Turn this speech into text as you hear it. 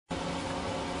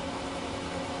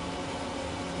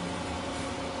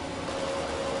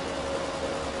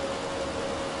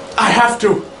I have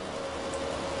to.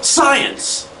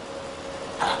 Science.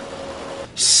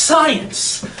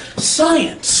 Science.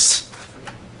 Science.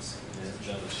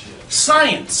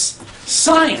 Science.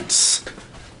 Science.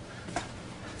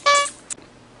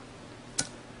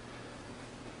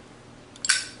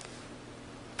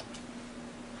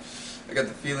 I got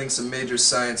the feeling some major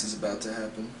science is about to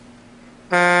happen.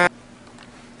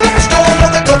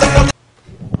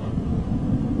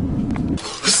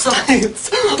 Science!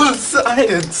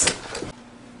 Science!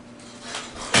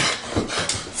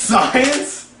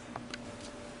 Science?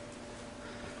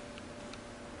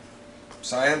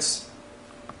 Science?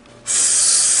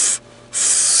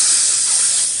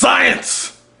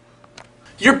 Science!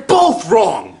 You're both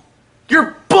wrong!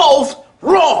 You're both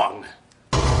wrong!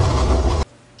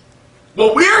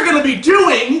 What we're gonna be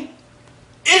doing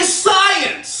is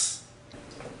science!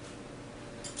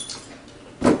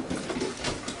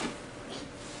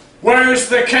 Where's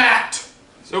the cat?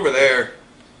 It's over there.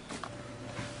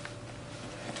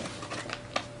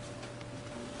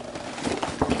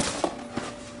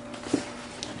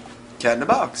 Cat in a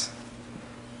box.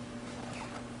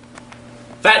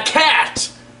 That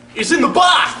cat is in the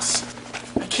box!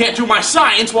 I can't do my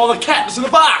science while the cat is in the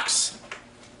box!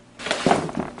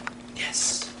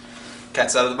 Yes.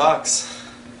 Cat's out of the box.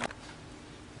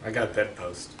 I got that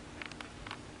post.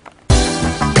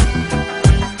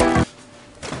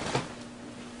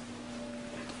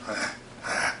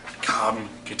 Calm,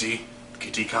 kitty.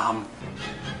 Kitty, calm.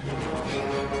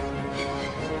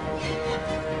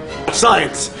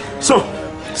 Science! So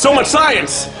much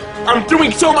science! I'm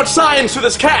doing so much science to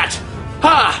this cat!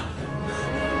 Ha!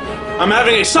 I'm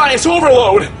having a science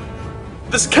overload!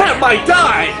 This cat might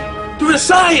die! Due to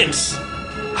science!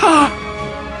 Ha!